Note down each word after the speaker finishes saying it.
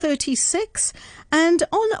36. And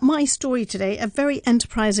on my story today, a very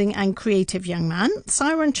enterprising and creative young man.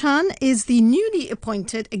 Siron Chan is the newly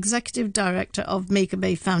appointed Executive Director of Maker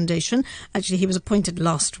Bay Foundation. Actually, he was appointed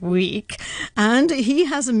last week. And he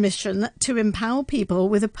has a mission to empower people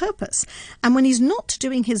with a purpose. And when he's not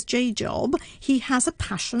doing his J job, he has a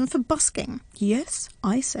passion for busking. Yes,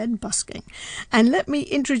 I said busking. And let me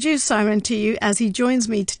introduce Siron to you as he joins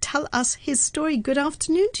me to tell us his story. Good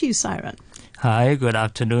afternoon to you, Siron. Hi, good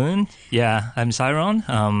afternoon. Yeah, I'm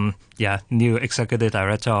Siron. New Executive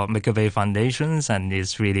Director of Maker Bay Foundations, and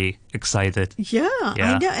is really excited. Yeah,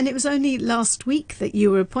 I know. And it was only last week that you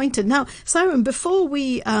were appointed. Now, Siron, before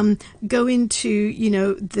we go into,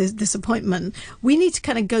 this appointment, we need to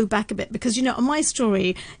kind of go back a bit because, on my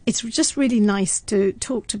story, it's just really nice to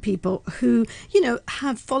talk to people who,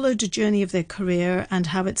 have followed a journey of their career and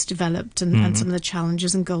how it's developed and some of the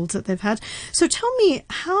challenges and goals that they've had. So tell me,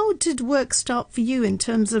 how did work start for you in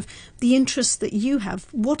terms of the interests that you have?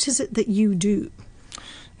 What is it that you do?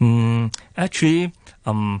 Actually,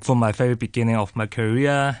 from my very beginning of my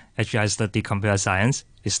career, I studied computer science.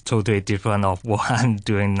 It's totally different of what I'm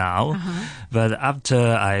doing now. But after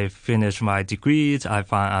I finished my degree, I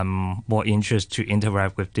find I'm more interested to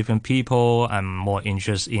interact with different people. I'm more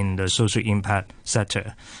interested in the social impact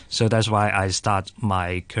sector. So that's why I start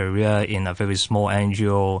my career in a very small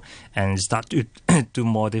NGO and start to do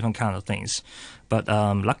more different kind of things. But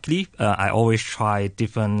luckily, I always try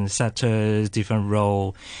different sectors, different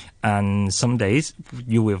roles. And some days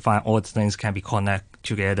you will find all the things can be connected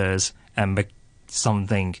together and make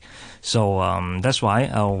something. So that's why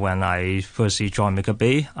when I first joined Maker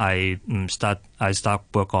Bay, I start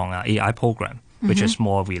work on an AI program, which is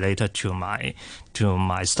more related to my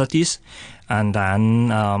studies. And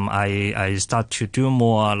then I start to do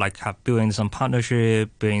more like building some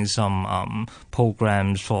partnership, building some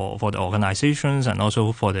programs for the organizations and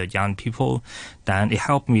also for the young people. Then it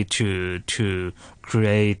helped me to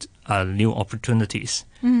create new opportunities.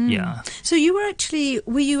 Yeah. So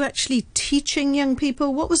were you actually teaching young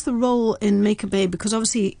people? What was the role in Maker Bay? Because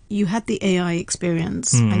obviously you had the AI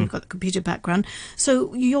experience and you've got the computer background.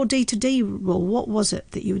 So your day-to-day role, what was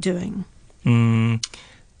it that you were doing?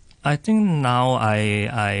 I think now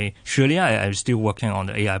I'm still working on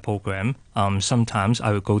the AI program. Sometimes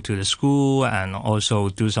I will go to the school and also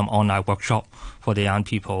do some online workshop for the young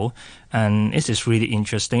people. And it is really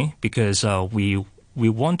interesting because we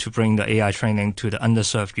want to bring the AI training to the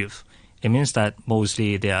underserved youth. It means that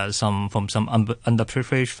mostly they are from some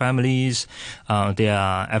underprivileged families, they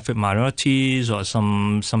are ethnic minorities or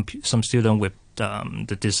some students with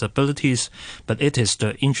the disabilities. But it is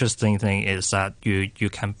the interesting thing is that you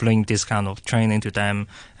can bring this kind of training to them,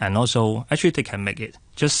 and also actually they can make it.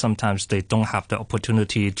 Just sometimes they don't have the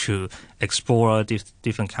opportunity to explore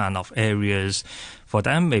different kind of areas. For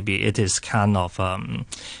them, maybe it is kind of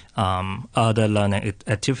other learning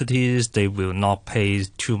activities. They will not pay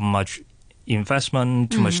too much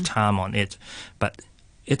investment, too much time on it, but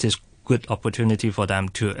it is good opportunity for them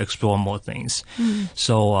to explore more things.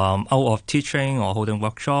 So out of teaching or holding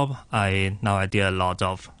workshop, I did a lot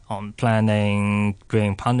of planning,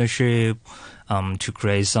 creating partnership, to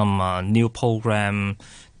create some new program,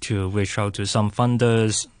 to reach out to some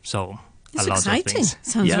funders. So it's a lot exciting. Of things.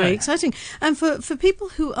 Sounds very exciting. And for people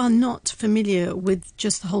who are not familiar with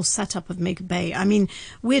just the whole setup of Maker Bay, I mean,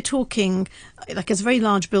 we're talking like it's a very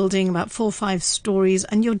large building, about 4 or 5 stories,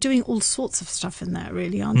 and you're doing all sorts of stuff in there,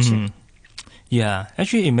 really, aren't you? Yeah,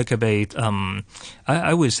 actually in Maker Bay,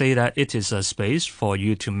 I would say that it is a space for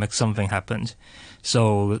you to make something happen.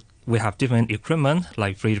 So we have different equipment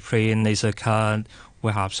like 3D printing, laser cut,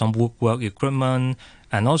 we have some woodwork equipment,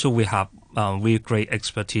 and also we have really great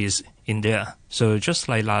expertise in there. So just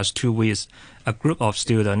like last 2 weeks, a group of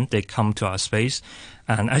students, they come to our space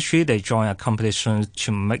and actually they join a competition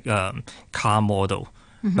to make a car model.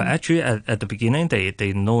 But actually at the beginning,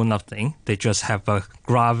 they know nothing. They just have a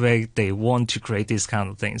graphic. They want to create these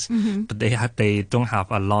kind of things. But they don't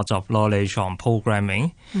have a lot of knowledge on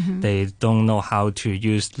programming. They don't know how to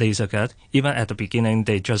use laser cut. Even at the beginning,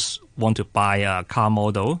 they just want to buy a car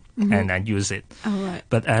model and then use it. Oh, right.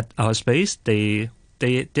 But at our space, they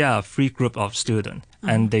are a free group of students,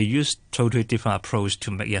 and they use totally different approach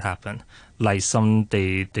to make it happen. Like some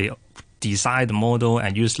they design the model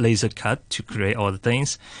and use laser cut to create all the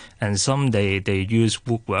things, and some they use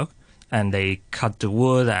woodwork and they cut the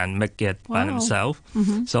wood and make it by themselves.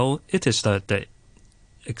 So it is the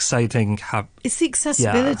exciting It's the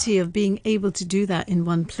accessibility of being able to do that in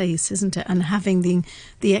one place, isn't it? And having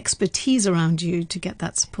the expertise around you to get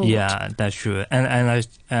that support. Yeah, that's true. And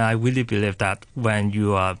I really believe that when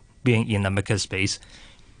you are being in a makerspace,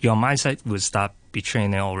 your mindset will start be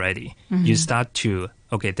training already. You start to,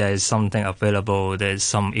 okay, there is something available, there's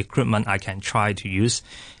some equipment I can try to use,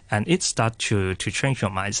 and it start to change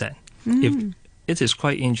your mindset. If it is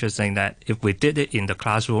quite interesting that if we did it in the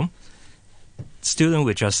classroom, students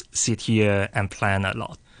would just sit here and plan a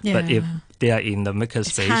lot. But if they are in the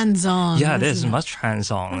makerspace, hands-on. Yeah, there's much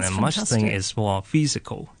hands-on, and much thing is more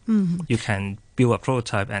physical. You can build a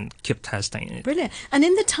prototype and keep testing it. Brilliant. And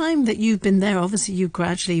in the time that you've been there, obviously you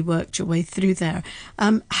gradually worked your way through there.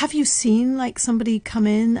 Have you seen like somebody come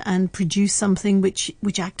in and produce something which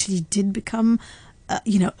actually did become,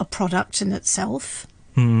 a product in itself?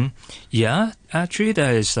 Yeah, actually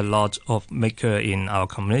there is a lot of maker in our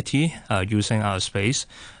community using our space.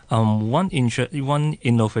 One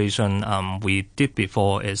innovation we did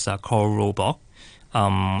before is a Coral robot.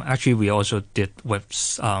 Actually, we also did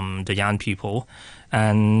with the young people,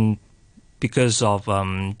 and because of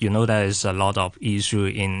there is a lot of issue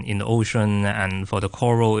in the ocean, and for the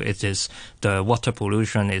coral, it is the water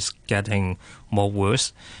pollution is getting more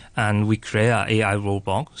worse, and we create an AI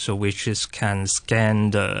robot so which can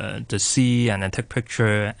scan the sea and then take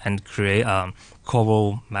picture and create a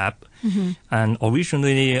coral map. And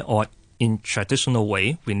originally, or in traditional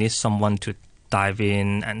way, we need someone to dive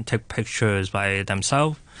in and take pictures by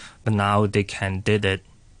themselves, but now they can did it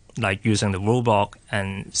like using the robot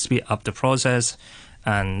and speed up the process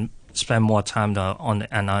and spend more time on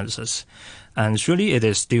the analysis. And surely it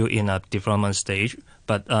is still in a development stage,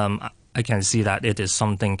 but I can see that it is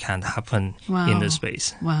something can happen in the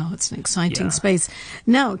space. Wow, it's an exciting space.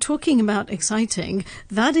 Now, talking about exciting,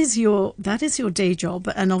 that is your day job,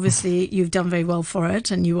 and obviously you've done very well for it,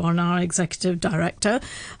 and you are now executive director.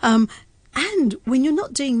 And when you're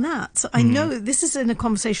not doing that, so I know this is in a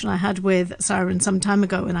conversation I had with Siren some time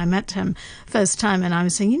ago when I met him first time, and I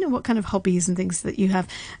was saying, what kind of hobbies and things that you have?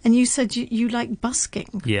 And you said you like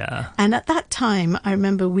busking. Yeah. And at that time, I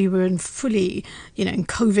remember we were in fully, in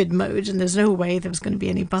COVID mode, and there's no way there was going to be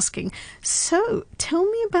any busking. So tell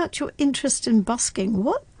me about your interest in busking.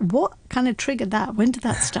 What kind of triggered that? When did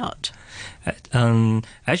that start?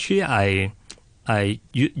 Actually, I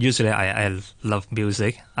love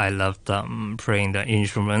music. I love playing the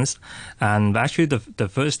instruments. And actually, the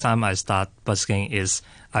first time I start busking is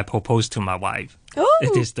I proposed to my wife. Oh,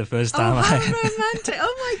 it is the first time. How romantic!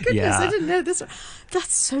 Oh my goodness, I didn't know this.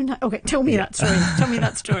 That's so nice. Okay, tell me that story. Tell me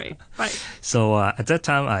that story. Right. So at that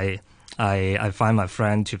time, I find my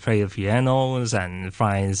friend to play the pianos and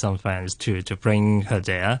find some friends to bring her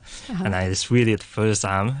there. And it's really the first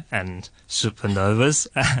time and super nervous.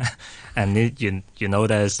 And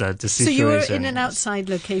there's the situation. So you were in an outside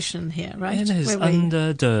location here, right? It is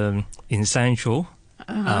in Central,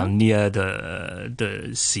 near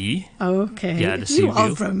the sea. Okay. Yeah, the sea You are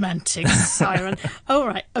view. romantic, Siren. Oh,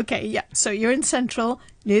 right. Okay, yeah. So you're in Central,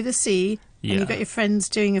 near the sea. Yeah. And you've got your friends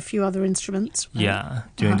doing a few other instruments. Right? Yeah,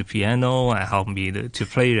 doing the piano and help me to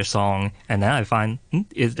play the song. And then I find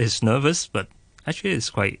it is nervous, but actually it's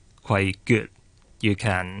quite good.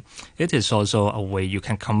 It is also a way you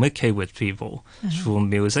can communicate with people through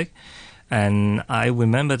music. And I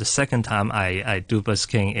remember the second time I do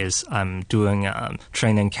busking is I'm doing a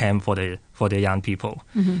training camp for the young people.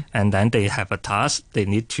 And then they have a task. They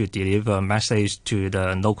need to deliver a message to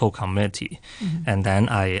the local community. And then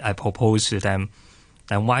I propose to them,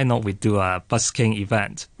 then why not we do a busking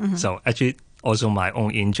event? So actually also my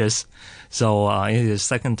own interest. So it is the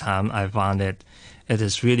second time I found it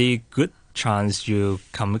is really good chance you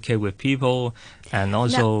communicate with people, and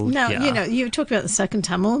also now you talked about the second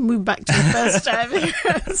time. I'll move back to the first time.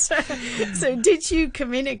 so did you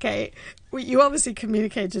communicate? You obviously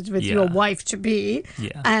communicated with your wife to be,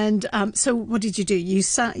 and so what did you do?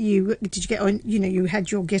 Did you get on? You had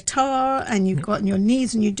your guitar and you got on your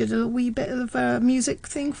knees and you did a wee bit of a music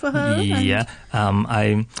thing for her. Yeah,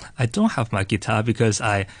 I don't have my guitar because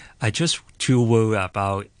I just too worried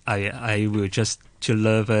about I will just too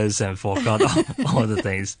nervous and forgot all the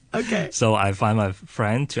things. Okay. So I find my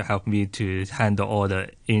friend to help me to handle all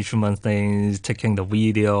the instrument things, taking the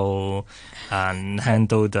video, and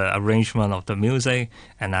handle the arrangement of the music.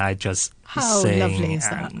 And I just sing. How lovely is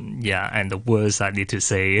that? Yeah, and the words I need to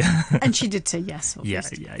say. And she did say yes,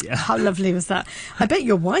 obviously. Yeah. How lovely was that? I bet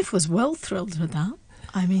your wife was well thrilled with that.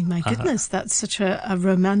 I mean, my goodness, that's such a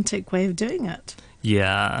romantic way of doing it.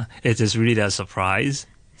 Yeah, it is really a surprise.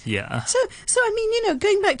 Yeah. So I mean,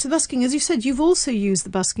 going back to busking, as you said, you've also used the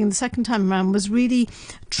busking the second time around was really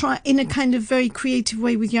try in a kind of very creative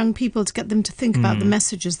way with young people to get them to think about the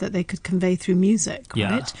messages that they could convey through music,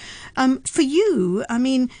 right? For you, I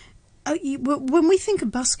mean, When we think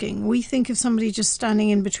of busking, we think of somebody just standing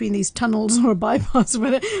in between these tunnels or a bypass,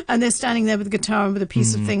 and they're standing there with a guitar and with a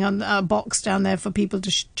piece of thing on a box down there for people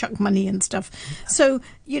to chuck money and stuff. So,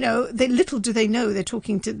 little do they know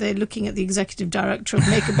they're looking at the executive director of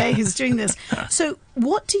Maker Bay who's doing this. So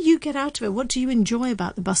what do you get out of it? What do you enjoy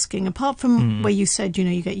about the busking, apart from where you said,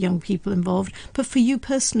 you get young people involved? But for you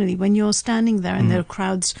personally, when you're standing there and there are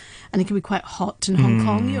crowds, and it can be quite hot in Hong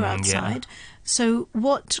Kong, you're outside. Yeah. So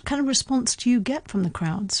what kind of response do you get from the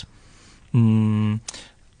crowds? I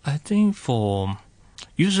think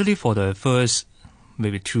usually for the first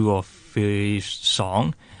maybe 2 or 3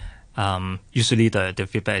 songs, usually the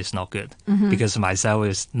feedback is not good because myself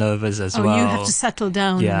is nervous as well. You have to settle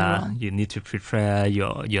down. Yeah, you need to prepare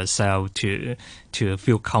yourself to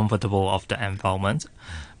feel comfortable of the environment.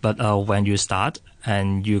 But when you start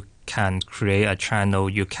and you can create a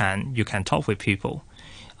channel, you can talk with people.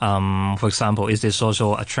 For example, it is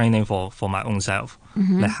also a training for my own self,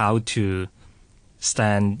 like how to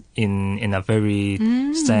stand in a very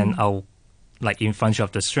stand out, like in front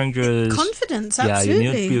of the strangers. Confidence, absolutely.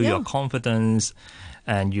 Yeah, you need to build your confidence,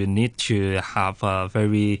 and you need to have a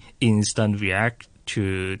very instant react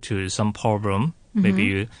to some problem.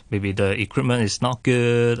 Maybe the equipment is not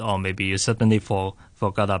good, or maybe you suddenly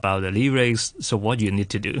forgot about the lyrics. So what you need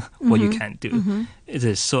to do, what you can do. It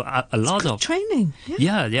is so a lot of training.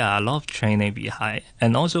 Yeah, a lot of training behind.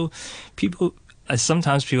 And also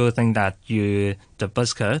sometimes people think that the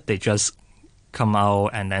busker, they just come out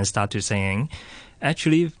and then start to sing.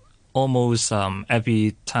 Actually, almost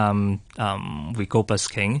every time we go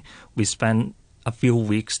busking, we spend a few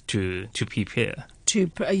weeks to prepare.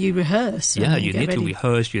 You rehearse. Yeah, you need to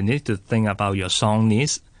rehearse. You need to think about your song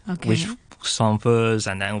needs, which song first,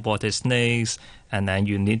 and then what is next, and then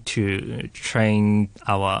you need to train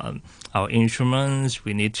our instruments.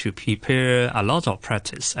 We need to prepare a lot of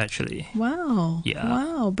practice, actually. Wow. Yeah.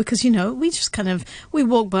 Wow. Because, we just we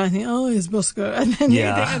walk by and think, oh, it's busker. And then you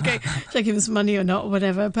think, okay, should I give us money or not, or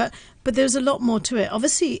whatever. But there's a lot more to it.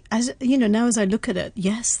 Obviously, now as I look at it,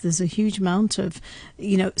 yes, there's a huge amount of,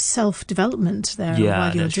 self-development there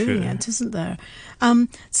while you're doing it, isn't there?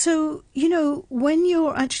 So, when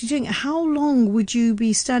you're actually doing it, how long would you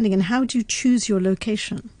be standing and how do you choose your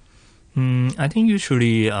location? I think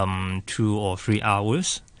usually 2 or 3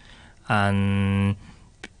 hours, and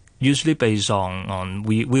usually based on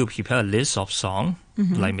we will prepare a list of songs,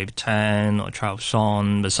 like maybe 10 or 12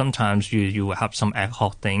 songs, but sometimes you will have some ad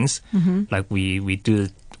hoc things, like we do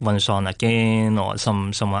one song again, or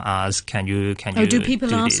someone asks, can you do people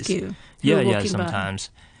do ask this? you? Yeah, sometimes.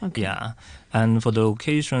 Okay. Yeah, and for the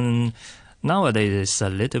location, nowadays it's a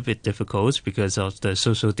little bit difficult because of the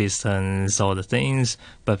social distance, all the things.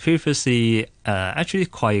 But previously, actually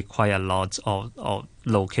quite a lot of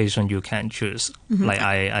location you can choose. Like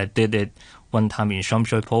I did it one time in Sham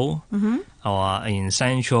Shui Po or in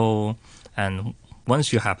Central, and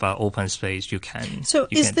once you have an open space, you can. So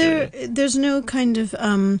there's no kind of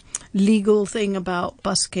legal thing about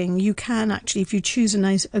busking? You can actually, if you choose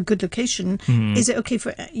a good location, is it okay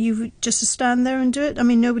for you just to stand there and do it? I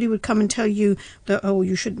mean, nobody would come and tell you that,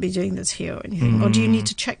 you shouldn't be doing this here or anything. Or do you need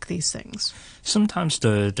to check these things? Sometimes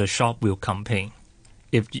the shop will complain.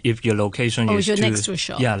 If your location is you're next to a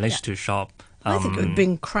shop. Yeah, next to a shop. I think it would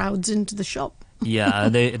bring crowds into the shop. Yeah,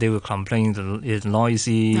 they will complain that it's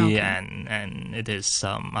noisy and it is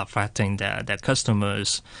affecting their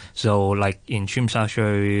customers. So like in Tsim Sha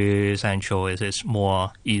Tsui Central, it is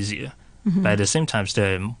more easier. But at the same time,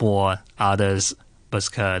 there are more others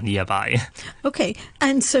busker nearby. Okay,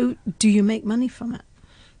 and so do you make money from it?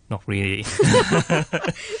 Not really.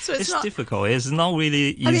 So it's difficult. It's not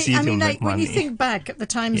really easy to make money. When you think back at the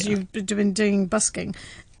times you've been doing busking,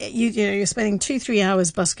 you're spending 2-3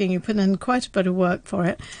 hours busking. You put in quite a bit of work for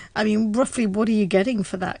it. I mean, roughly, what are you getting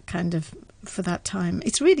for that for that time?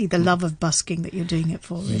 It's really the love of busking that you're doing it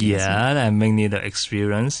for. Really, and mainly the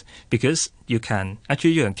experience, because you can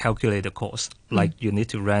calculate the cost. Like you need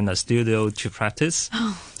to rent a studio to practice.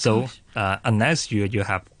 So unless you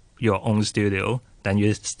have your own studio, then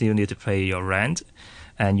you still need to pay your rent,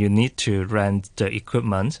 and you need to rent the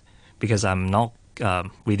equipment, because I'm not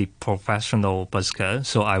really professional busker,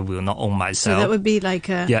 so I will not own myself. So that would be like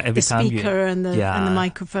the speaker and the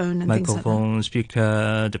microphone and things like that. Microphone,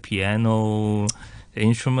 speaker, the piano, the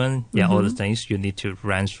instrument, all the things you need to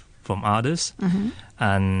rent from others.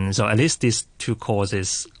 And so at least these 2 costs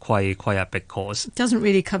is quite a big cost. It doesn't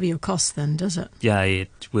really cover your costs then, does it? Yeah,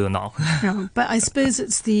 it will not. No, but I suppose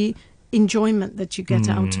it's the enjoyment that you get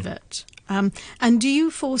out of it. And do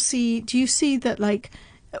you see that, like,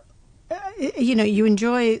 you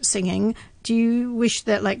enjoy singing, Do you wish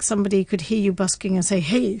that like somebody could hear you busking and say,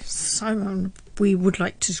 "Hey, Simon, we would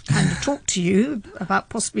like to kind of talk to you about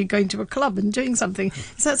possibly going to a club and doing something"?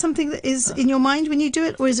 Is that something that is in your mind when you do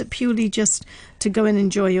it, or is it purely just to go and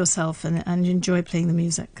enjoy yourself and enjoy playing the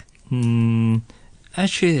music?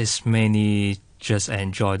 Actually, it's mainly just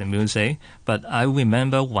enjoy the music. But I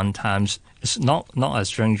remember one time, it's not as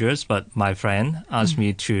strangers, but my friend asked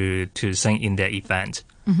me to sing in their event.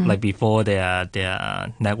 Like before their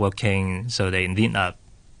networking, so they need a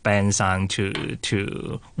band sound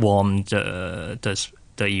to warm the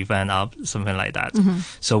event up, something like that.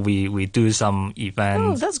 So we do some event.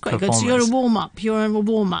 Oh, that's quite good. So you're a warm up. You're a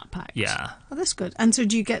warm up act. Yeah. Oh, that's good. And so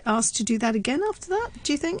do you get asked to do that again after that?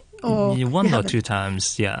 Do you think? Or one or two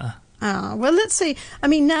times? Yeah. Well, let's see. I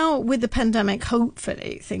mean, now with the pandemic,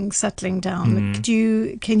 hopefully things settling down,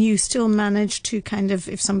 can you still manage to kind of,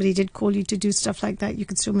 if somebody did call you to do stuff like that, you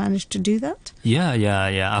could still manage to do that? Yeah.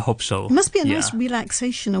 I hope so. It must be a nice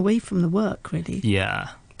relaxation away from the work, really. Yeah.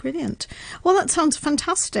 Brilliant. Well, that sounds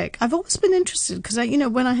fantastic. I've always been interested because,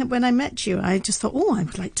 when I met you, I just thought, I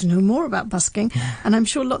would like to know more about busking. And I'm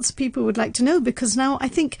sure lots of people would like to know, because now I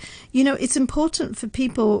think, it's important for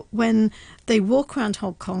people when they walk around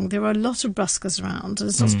Hong Kong. There are a lot of buskers around.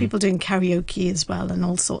 There's lots of people doing karaoke as well and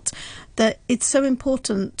all sorts. That it's so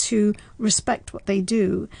important to respect what they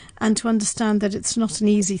do and to understand that it's not an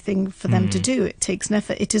easy thing for them to do. It takes an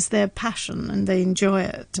effort. It is their passion and they enjoy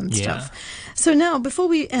it and stuff. So now, before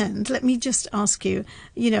we end, let me just ask you,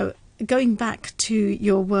 going back to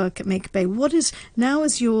your work at Maker Bay, what is, now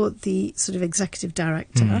as you're the sort of executive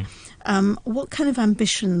director, what kind of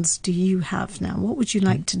ambitions do you have now? What would you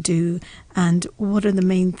like to do, and what are the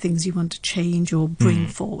main things you want to change or bring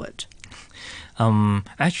forward?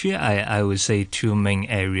 Actually, I would say two main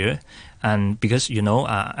areas, and because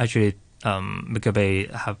actually Maker Bay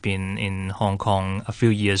have been in Hong Kong a few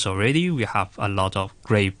years already. We have a lot of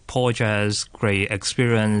great projects, great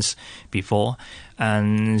experience before.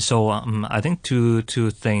 And so I think two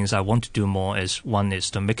things I want to do more is, one is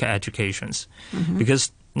the maker educations,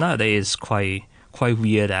 because nowadays it's quite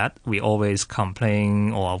weird that we always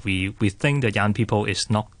complain, or we think the young people is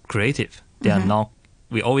not creative. They are not.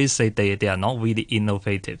 We always say they are not really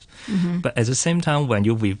innovative. But at the same time, when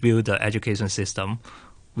you review the education system,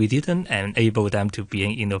 we didn't enable them to be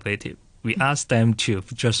innovative. We asked them to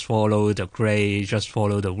just follow the grade, just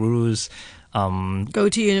follow the rules. Go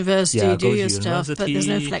to university, do your stuff, but there's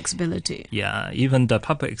no flexibility. Yeah, even the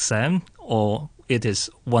public exam, or it is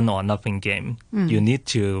one or nothing game. You need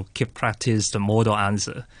to keep practice the model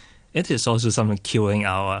answer. It is also something killing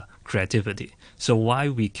our creativity. So why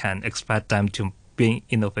we can expect them to being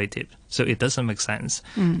innovative? So it doesn't make sense.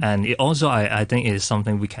 And it also, I think, is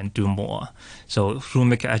something we can do more. So through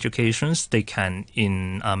maker educations, they can,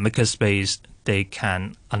 in makerspace, they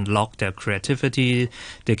can unlock their creativity.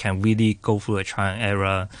 They can really go through a trial and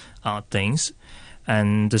error things.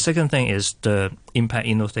 And the second thing is the impact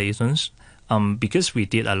innovations. Because we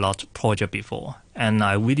did a lot of project before, and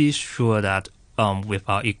I'm really sure that with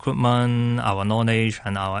our equipment, our knowledge,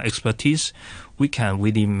 and our expertise, we can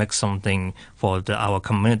really make something for our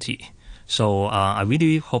community. So I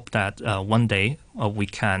really hope that one day we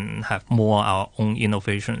can have more our own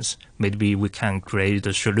innovations. Maybe we can create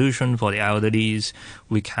the solution for the elderlies.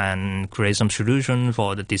 We can create some solution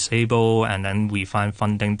for the disabled, and then we find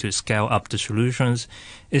funding to scale up the solutions.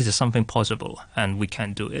 It is something possible, and we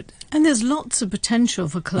can do it. And there's lots of potential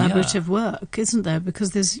for collaborative work, isn't there?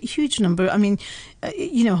 Because there's a huge number. I mean,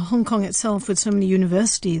 Hong Kong itself, with so many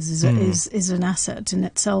universities, is an asset in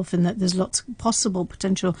itself, in that there's lots of possible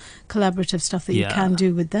potential collaborative stuff that you can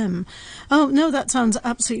do with them. Oh no, that sounds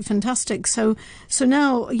absolutely fantastic. So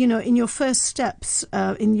now, in your first steps,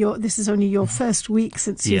 this is only your first week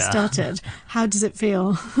since you started. How does it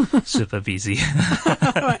feel? Super busy.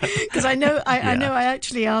 Because I know I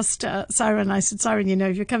actually asked Siren. I said, Siren,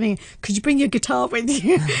 if you're coming, could you bring your guitar with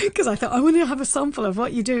you? Because I thought I want to have a sample of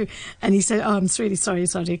what you do. And he said, I'm really sorry,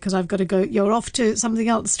 because I've got to go. You're off to something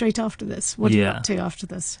else straight after this. What are you up to after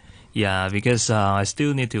this? Yeah, because I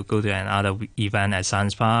still need to go to another event at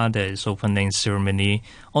Science Park. There is opening ceremony.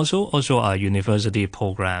 Also a university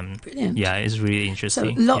program. Brilliant. Yeah, it's really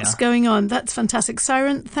interesting. So lots going on. That's fantastic.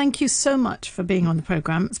 Siren, thank you so much for being on the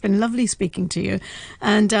program. It's been lovely speaking to you.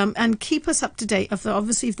 And keep us up to date.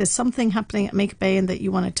 Obviously, if there's something happening at Maker Bay and that you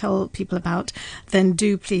want to tell people about, then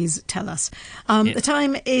do please tell us. The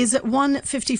time is 1:54.